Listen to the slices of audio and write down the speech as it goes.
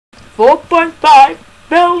4.5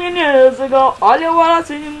 billion years ago, all you wanna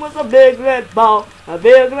see was a big red ball, a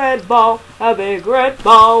big red ball, a big red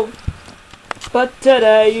ball. But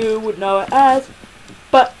today you would know it as,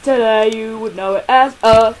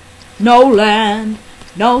 no land,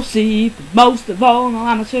 no sea, but most of all, no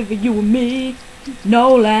atmosphere for you and me.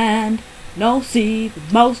 No land, no sea,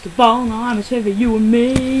 but most of all, no atmosphere for you and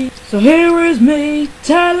me. So here is me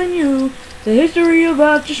telling you the history of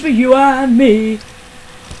Earth just for you and me.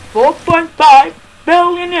 4.5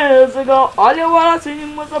 billion years ago, all you wanna see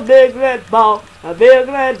was a big red ball, a big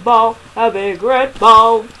red ball, a big red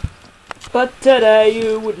ball. But today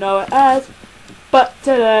you would know it as,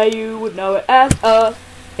 Earth.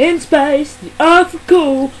 In space, the Earth was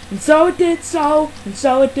cool, and so it did so.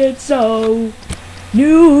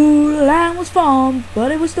 New land was formed,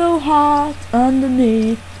 but it was still hot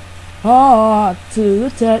underneath. Hard to the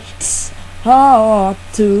touch,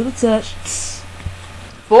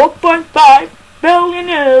 4.5 billion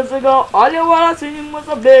years ago, all you wanna see was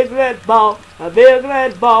a big red ball, a big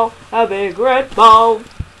red ball, a big red ball.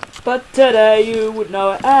 But today you would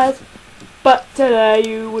know it as,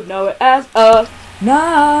 Earth.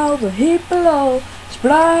 Now the heat below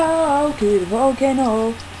sprouted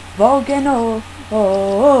volcano.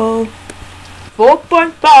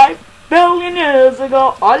 4.5 billion years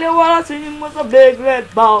ago, all you wanna see was a big red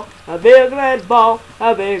ball, a big red ball,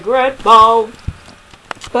 a big red ball.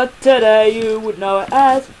 But today you would know it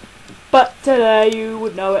as,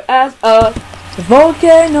 Earth. The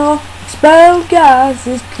volcano expelled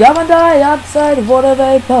gases, carbon dioxide, water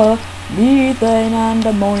vapor, methane and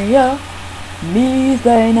ammonia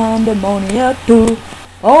too.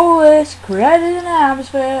 All this created an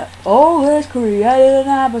atmosphere,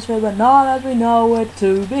 but not as we know it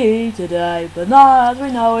to be today,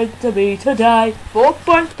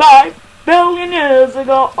 4.5 billion years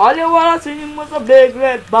ago, all you wanna see was a big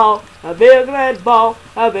red ball, a big red ball,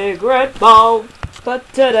 a big red ball. But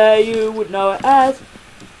today you would know it as,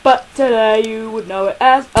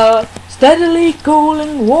 Earth. Steadily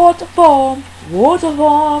cooling water formed.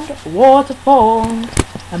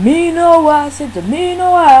 Amino acids,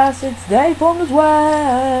 they formed as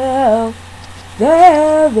well.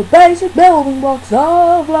 They're the basic building blocks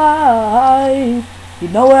of life. You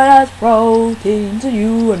know it as proteins to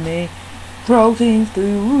you and me.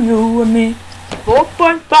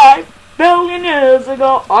 4.5 billion years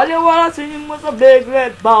ago, all you wanna see was a big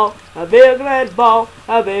red ball, a big red ball,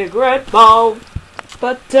 a big red ball.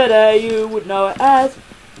 But today you would know it as,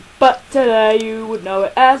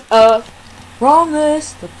 Earth. From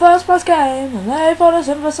this, the first parts came, and they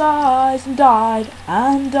photosynthesized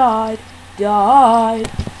and died.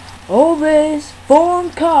 All this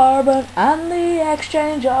formed carbon and the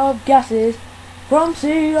exchange of gases from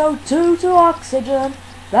CO2 to oxygen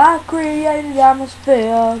that created the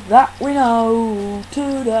atmosphere that we know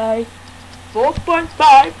today.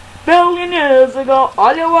 4.5 billion years ago,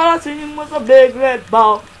 all you wanna see was a big red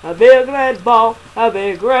ball, a big red ball, a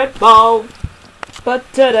big red ball. But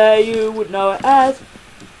today you would know it as,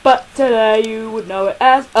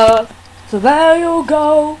 Earth. So there you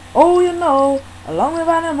go, you know, along with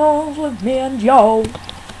animals with me and Joe.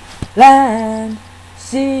 Land,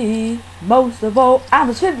 sea, most of all,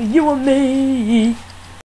 atmosphere for you and me.